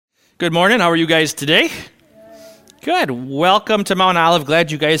Good morning. How are you guys today? Good. Welcome to Mount Olive.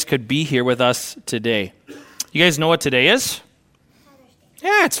 Glad you guys could be here with us today. You guys know what today is?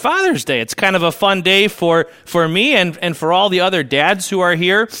 Yeah, it's Father's Day. It's kind of a fun day for me and for all the other dads who are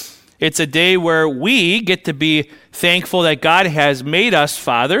here. It's a day where we get to be thankful that God has made us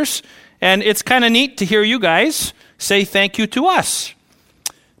fathers, and it's kind of neat to hear you guys say thank you to us.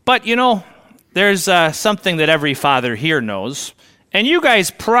 But, you know, there's something that every father here knows, and you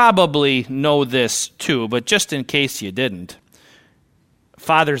guys probably know this too, but just in case you didn't,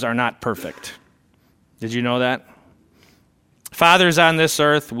 fathers are not perfect. Did you know that? Fathers on this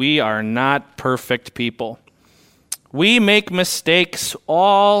earth, we are not perfect people. We make mistakes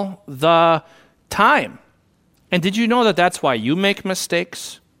all the time. And did you know that that's why you make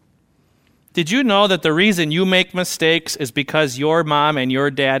mistakes? Did you know that the reason you make mistakes is because your mom and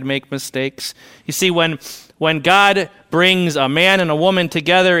your dad make mistakes? You see, when God brings a man and a woman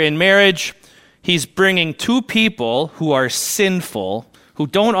together in marriage, he's bringing two people who are sinful, who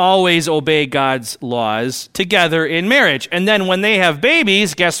don't always obey God's laws, together in marriage. And then when they have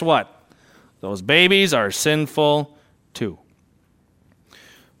babies, guess what? Those babies are sinful too.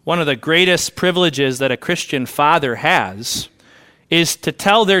 One of the greatest privileges that a Christian father has is to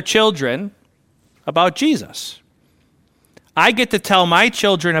tell their children about Jesus. I get to tell my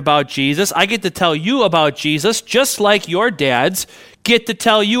children about Jesus. I get to tell you about Jesus, just like your dads get to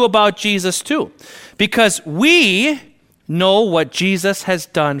tell you about Jesus too. Because we know what Jesus has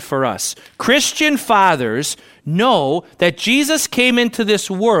done for us. Christian fathers know that Jesus came into this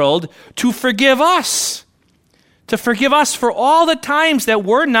world to forgive us. To forgive us for all the times that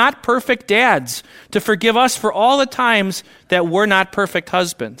we're not perfect dads. To forgive us for all the times that we're not perfect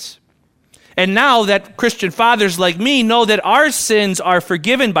husbands. And now that Christian fathers like me know that our sins are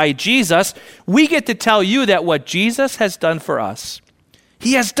forgiven by Jesus, we get to tell you that what Jesus has done for us,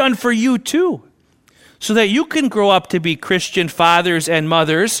 he has done for you too. So that you can grow up to be Christian fathers and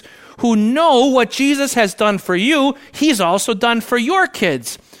mothers who know what Jesus has done for you, he's also done for your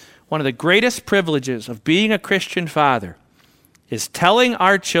kids. One of the greatest privileges of being a Christian father is telling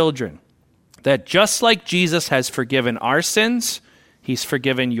our children that just like Jesus has forgiven our sins, he's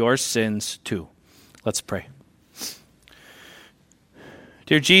forgiven your sins too. Let's pray.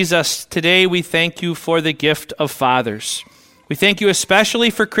 Dear Jesus, today we thank you for the gift of fathers. We thank you especially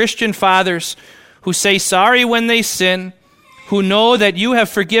for Christian fathers who say sorry when they sin, who know that you have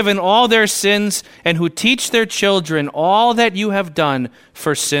forgiven all their sins, and who teach their children all that you have done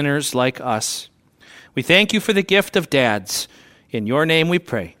for sinners like us. We thank you for the gift of dads. In your name we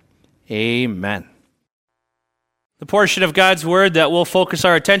pray. Amen. The portion of God's Word that we'll focus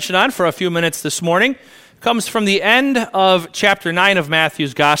our attention on for a few minutes this morning comes from the end of chapter 9 of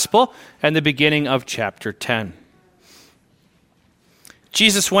Matthew's Gospel and the beginning of chapter 10.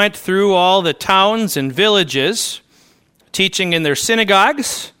 Jesus went through all the towns and villages, teaching in their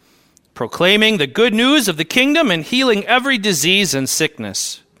synagogues, proclaiming the good news of the kingdom and healing every disease and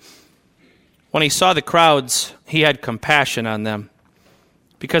sickness. When he saw the crowds, he had compassion on them,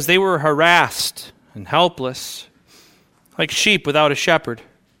 because they were harassed and helpless, like sheep without a shepherd.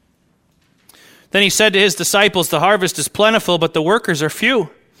 Then he said to his disciples, "The harvest is plentiful, but the workers are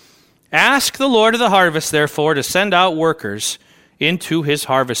few. Ask the Lord of the harvest, therefore, to send out workers into his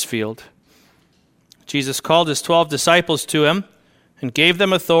harvest field." Jesus called his 12 disciples to him and gave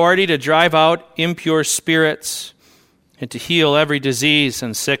them authority to drive out impure spirits and to heal every disease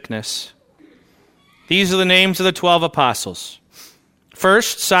and sickness. These are the names of the 12 apostles.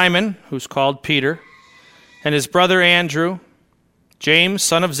 First, Simon, who's called Peter, and his brother Andrew, James,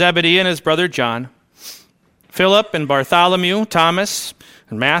 son of Zebedee, and his brother John, Philip and Bartholomew, Thomas,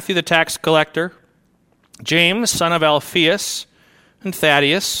 and Matthew the tax collector, James, son of Alphaeus, and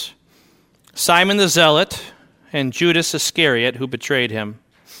Thaddeus, Simon the Zealot, and Judas Iscariot, who betrayed him.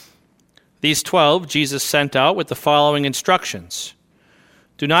 These 12 Jesus sent out with the following instructions: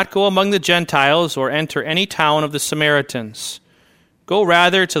 "Do not go among the Gentiles or enter any town of the Samaritans. Go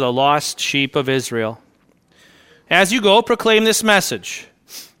rather to the lost sheep of Israel. As you go, proclaim this message: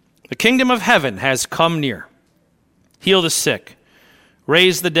 the kingdom of heaven has come near. Heal the sick,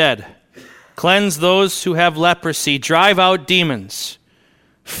 raise the dead, cleanse those who have leprosy, drive out demons.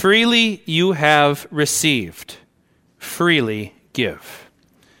 Freely you have received, freely give."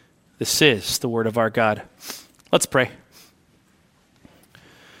 This is the word of our God. Let's pray.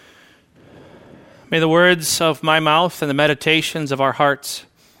 May the words of my mouth and the meditations of our hearts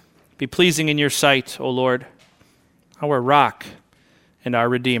be pleasing in your sight, O Lord, our rock and our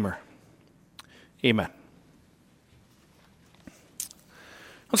Redeemer. Amen.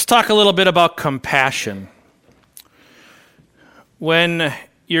 Let's talk a little bit about compassion. When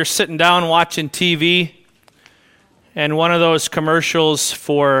you're sitting down watching TV and one of those commercials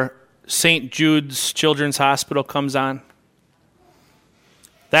for St. Jude's Children's Hospital comes on?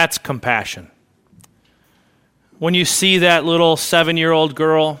 That's compassion. When you see that little 7-year-old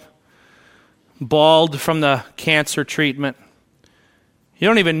girl bawled from the cancer treatment, you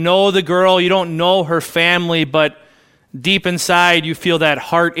don't even know the girl, you don't know her family, but deep inside you feel that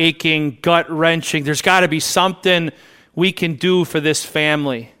heart-aching, gut-wrenching, there's got to be something we can do for this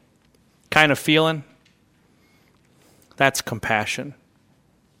family kind of feeling. That's compassion.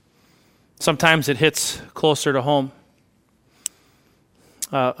 Sometimes it hits closer to home.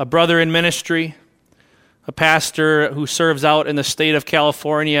 A brother in ministry, a pastor who serves out in the state of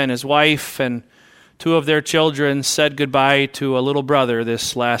California, and his wife and 2 of their children said goodbye to a little brother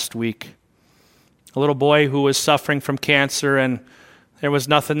this last week. A little boy who was suffering from cancer, and there was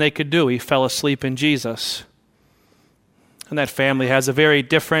nothing they could do. He fell asleep in Jesus. And that family has a very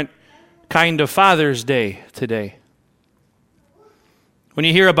different kind of Father's Day today. When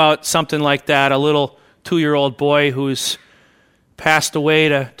you hear about something like that, a little 2-year-old boy who's passed away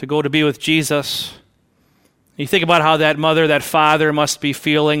to go to be with Jesus, you think about how that mother, that father must be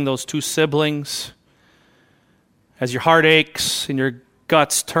feeling, those 2 siblings, as your heart aches and your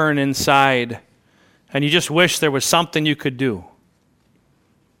guts turn inside, and you just wish there was something you could do.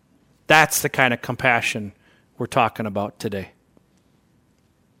 That's the kind of compassion we're talking about today.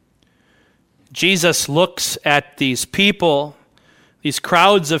 Jesus looks at these people, these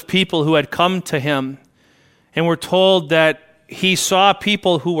crowds of people who had come to him, and we're told that he saw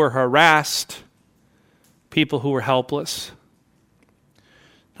people who were harassed, people who were helpless.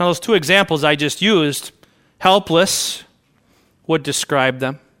 Now, those 2 examples I just used, helpless would describe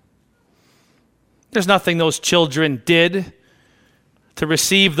them. There's nothing those children did to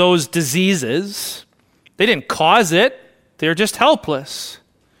receive those diseases. They didn't cause it. They're just helpless.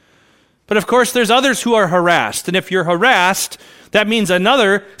 But of course, there's others who are harassed. And if you're harassed, that means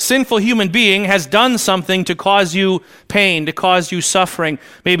another sinful human being has done something to cause you pain, to cause you suffering.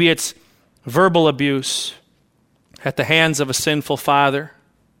 Maybe it's verbal abuse at the hands of a sinful father,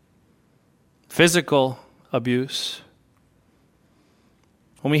 physical abuse.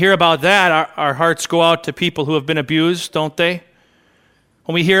 When we hear about that, our hearts go out to people who have been abused, don't they?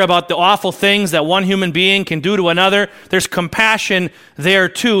 When we hear about the awful things that one human being can do to another, there's compassion there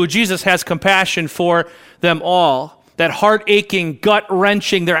too. Jesus has compassion for them all. That heart-aching,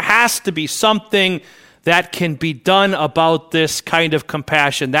 gut-wrenching, there has to be something that can be done about this kind of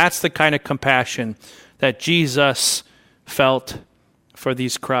compassion. That's the kind of compassion that Jesus felt for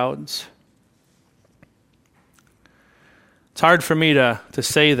these crowds. It's hard for me to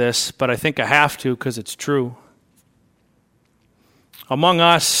say this, but I think I have to because it's true. Among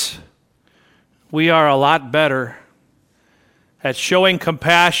us, we are a lot better at showing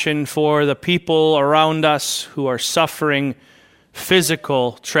compassion for the people around us who are suffering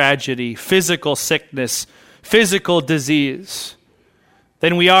physical tragedy, physical sickness, physical disease,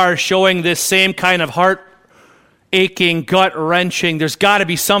 than we are showing this same kind of heart-aching, gut-wrenching, there's got to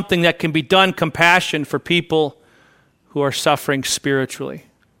be something that can be done, compassion for people who are suffering spiritually.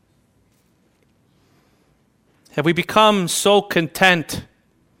 Have we become so content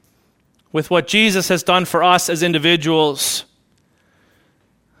with what Jesus has done for us as individuals,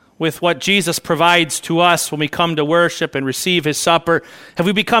 with what Jesus provides to us when we come to worship and receive his supper? Have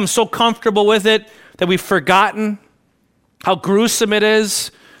we become so comfortable with it that we've forgotten how gruesome it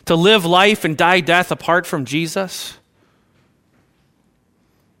is to live life and die death apart from Jesus?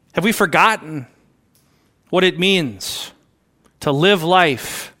 Have we forgotten what it means to live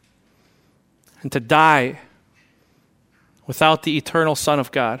life and to die without the eternal Son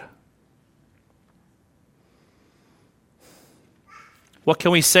of God? What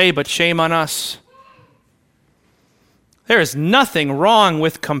can we say but shame on us? There is nothing wrong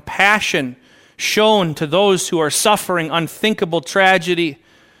with compassion shown to those who are suffering unthinkable tragedy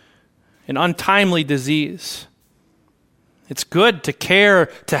and untimely disease. It's good to care,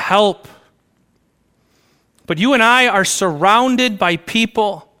 to help. But you and I are surrounded by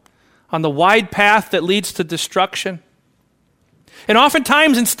people on the wide path that leads to destruction. And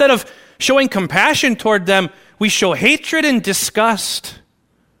oftentimes, instead of showing compassion toward them, we show hatred and disgust.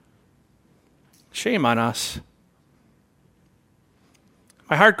 Shame on us.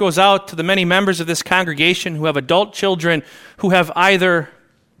 My heart goes out to the many members of this congregation who have adult children who have either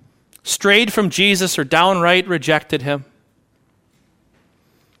strayed from Jesus or downright rejected him.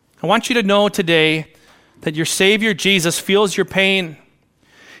 I want you to know today that your Savior Jesus feels your pain.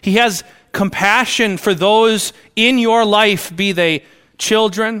 He has compassion for those in your life, be they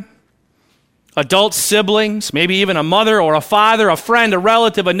children adult siblings, maybe even a mother or a father, a friend, a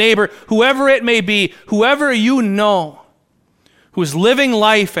relative, a neighbor, whoever it may be, whoever you know who's living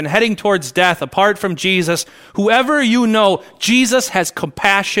life and heading towards death apart from Jesus, whoever you know, Jesus has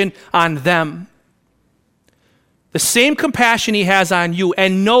compassion on them. The same compassion he has on you.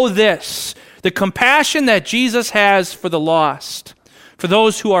 And know this, the compassion that Jesus has for the lost, for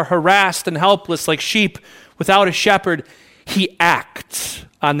those who are harassed and helpless like sheep without a shepherd, he acts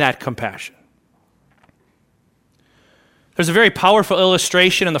on that compassion. There's a very powerful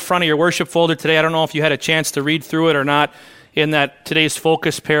illustration in the front of your worship folder today. I don't know if you had a chance to read through it or not in that today's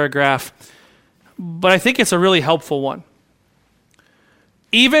focus paragraph, but I think it's a really helpful one.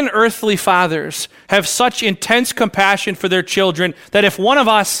 Even earthly fathers have such intense compassion for their children that if one of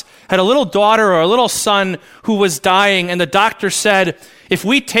us had a little daughter or a little son who was dying and the doctor said, if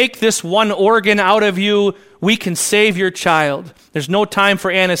we take this one organ out of you, we can save your child. There's no time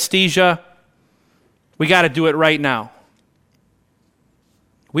for anesthesia. We got to do it right now.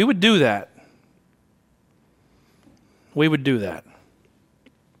 We would do that. We would do that.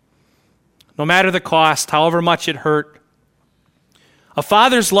 No matter the cost, however much it hurt. A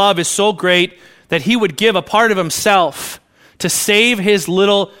father's love is so great that he would give a part of himself to save his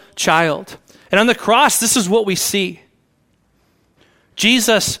little child. And on the cross, this is what we see.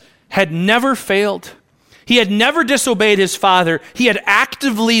 Jesus had never failed. He had never disobeyed his Father. He had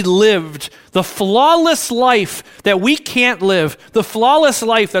actively lived the flawless life that we can't live, the flawless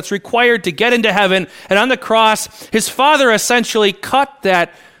life that's required to get into heaven. And on the cross, his Father essentially cut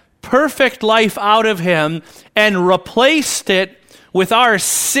that perfect life out of him and replaced it with our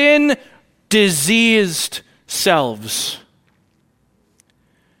sin-diseased selves.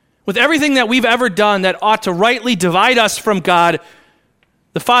 With everything that we've ever done that ought to rightly divide us from God,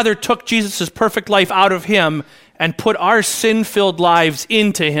 the Father took Jesus' perfect life out of him and put our sin-filled lives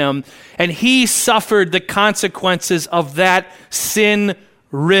into him, and he suffered the consequences of that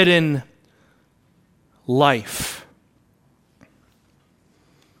sin-ridden life.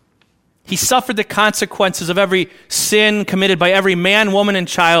 He suffered the consequences of every sin committed by every man, woman, and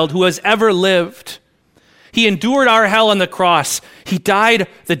child who has ever lived. He endured our hell on the cross. He died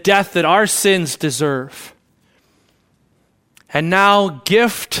the death that our sins deserve. And now,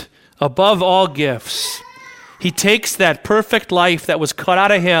 gift above all gifts, he takes that perfect life that was cut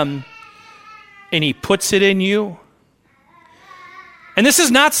out of him and he puts it in you. And this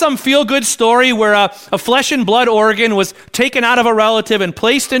is not some feel-good story where a flesh and blood organ was taken out of a relative and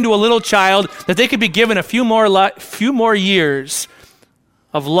placed into a little child that they could be given a few more years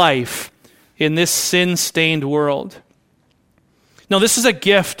of life in this sin-stained world. No, this is a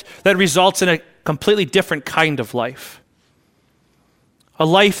gift that results in a completely different kind of life. A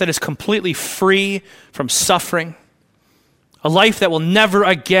life that is completely free from suffering. A life that will never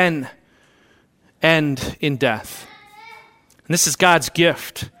again end in death. And this is God's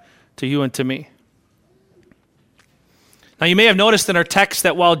gift to you and to me. Now, you may have noticed in our text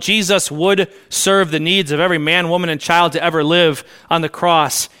that while Jesus would serve the needs of every man, woman, and child to ever live on the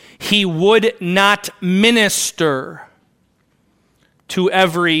cross, he would not minister to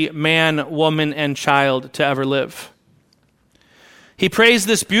every man, woman, and child to ever live. He prays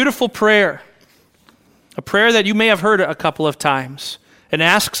this beautiful prayer, a prayer that you may have heard a couple of times, and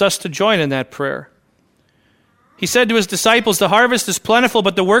asks us to join in that prayer. He said to his disciples, "The harvest is plentiful,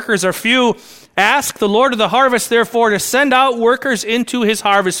 but the workers are few. Ask the Lord of the harvest, therefore, to send out workers into his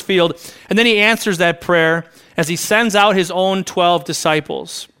harvest field." And then he answers that prayer as he sends out his own 12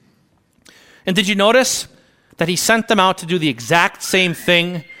 disciples. And did you notice that he sent them out to do the exact same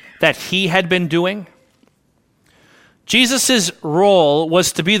thing that he had been doing? Jesus' role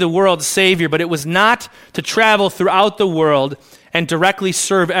was to be the world's Savior, but it was not to travel throughout the world and directly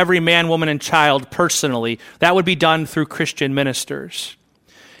serve every man, woman, and child personally. That would be done through Christian ministers.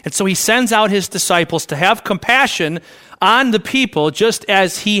 And so he sends out his disciples to have compassion on the people just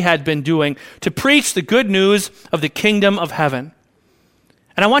as he had been doing, to preach the good news of the kingdom of heaven.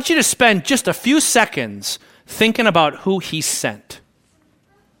 And I want you to spend just a few seconds thinking about who he sent.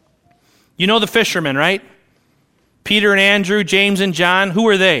 You know the fishermen, right? Peter and Andrew, James and John, who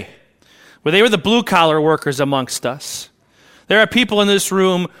were they? Well, they were the blue-collar workers amongst us. There are people in this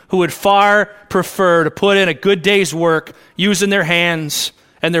room who would far prefer to put in a good day's work using their hands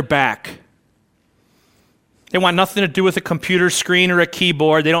and their back. They want nothing to do with a computer screen or a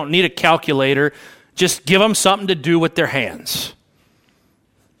keyboard. They don't need a calculator. Just give them something to do with their hands.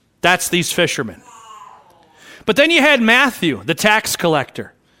 That's these fishermen. But then you had Matthew, the tax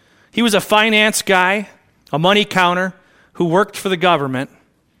collector. He was a finance guy, a money counter who worked for the government.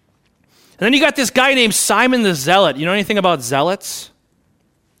 And then you got this guy named Simon the Zealot. You know anything about zealots?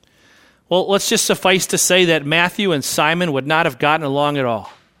 Well, let's just suffice to say that Matthew and Simon would not have gotten along at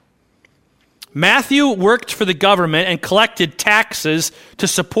all. Matthew worked for the government and collected taxes to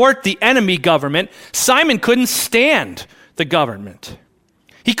support the enemy government. Simon couldn't stand the government.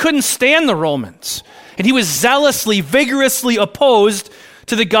 He couldn't stand the Romans. And he was zealously, vigorously opposed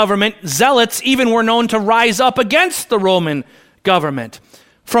to the government. Zealots even were known to rise up against the Roman government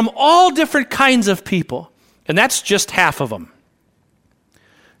from all different kinds of people. And that's just half of them.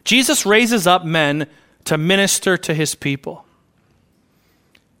 Jesus raises up men to minister to his people.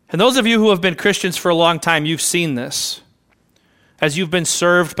 And those of you who have been Christians for a long time, you've seen this. As you've been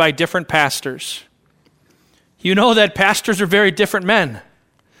served by different pastors, you know that pastors are very different men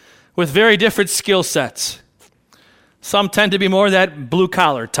with very different skill sets. Some tend to be more that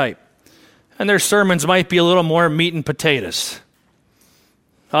blue-collar type, and their sermons might be a little more meat and potatoes.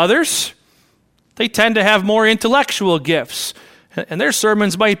 Others, they tend to have more intellectual gifts, and their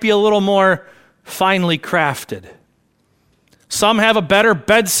sermons might be a little more finely crafted. Some have a better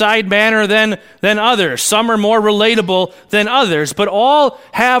bedside manner than others. Some are more relatable than others, but all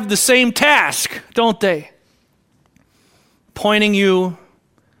have the same task, don't they? Pointing you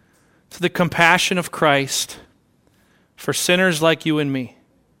to the compassion of Christ for sinners like you and me.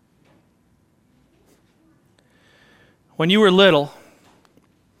 When you were little,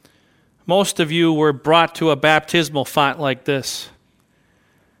 most of you were brought to a baptismal font like this.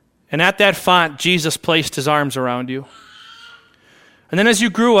 And at that font, Jesus placed his arms around you. And then as you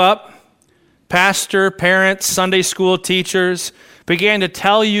grew up, pastor, parents, Sunday school teachers began to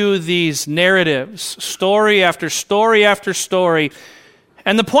tell you these narratives, story after story after story.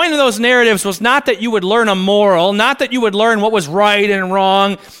 And the point of those narratives was not that you would learn a moral, not that you would learn what was right and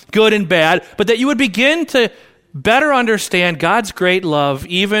wrong, good and bad, but that you would begin to better understand God's great love,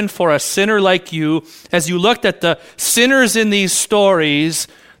 even for a sinner like you, as you looked at the sinners in these stories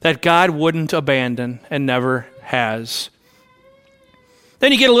that God wouldn't abandon and never has.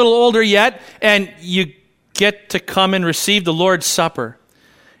 Then you get a little older yet, and you get to come and receive the Lord's Supper.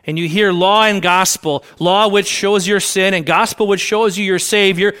 And you hear law and gospel, law which shows your sin and gospel which shows you your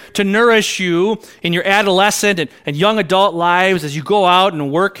Savior, to nourish you in your adolescent and young adult lives as you go out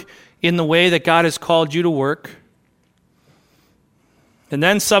and work in the way that God has called you to work. And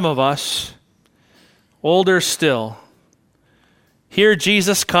then some of us, older still, hear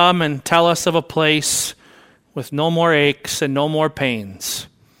Jesus come and tell us of a place with no more aches and no more pains.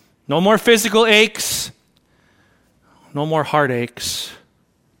 No more physical aches, no more heartaches,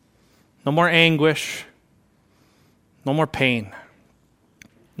 no more anguish, no more pain,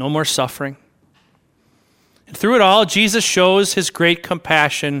 no more suffering. And through it all, Jesus shows his great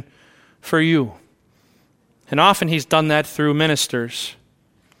compassion for you. And often he's done that through ministers.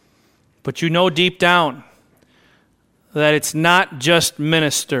 But you know deep down that it's not just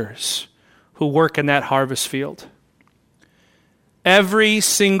ministers who work in that harvest field. Every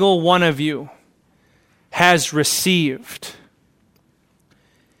single one of you has received.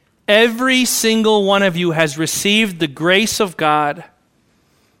 Every single one of you has received the grace of God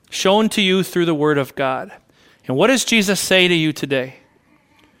shown to you through the Word of God. And what does Jesus say to you today?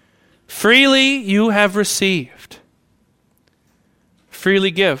 Freely you have received.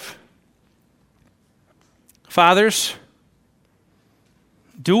 Freely give. Fathers,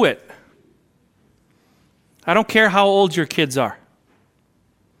 do it. I don't care how old your kids are.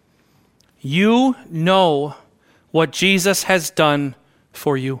 You know what Jesus has done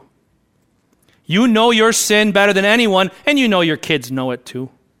for you. You know your sin better than anyone, and you know your kids know it too.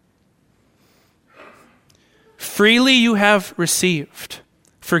 Freely you have received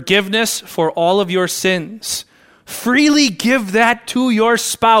forgiveness for all of your sins. Freely give that to your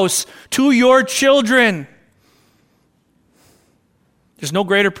spouse, to your children. There's no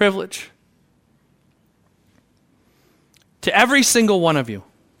greater privilege. To every single one of you,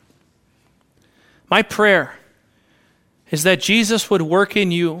 my prayer is that Jesus would work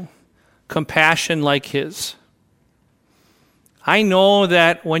in you compassion like his. I know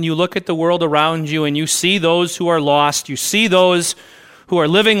that when you look at the world around you and you see those who are lost, you see those who are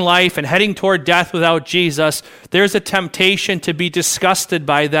living life and heading toward death without Jesus, there's a temptation to be disgusted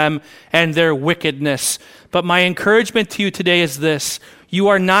by them and their wickedness. But my encouragement to you today is this: you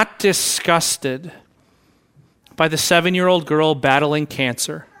are not disgusted by the 7-year-old girl battling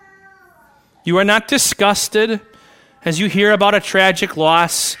cancer. You are not disgusted as you hear about a tragic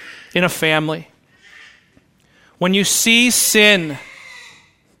loss in a family. When you see sin,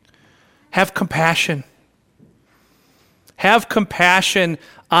 have compassion. Have compassion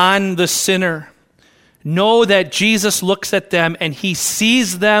on the sinner. Know that Jesus looks at them and he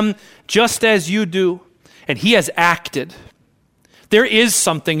sees them just as you do, and he has acted. There is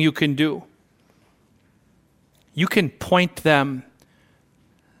something you can do. You can point them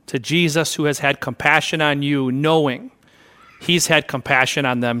to Jesus, who has had compassion on you, knowing he's had compassion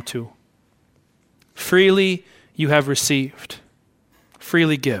on them too. Freely you have received.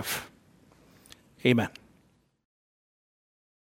 Freely give. Amen.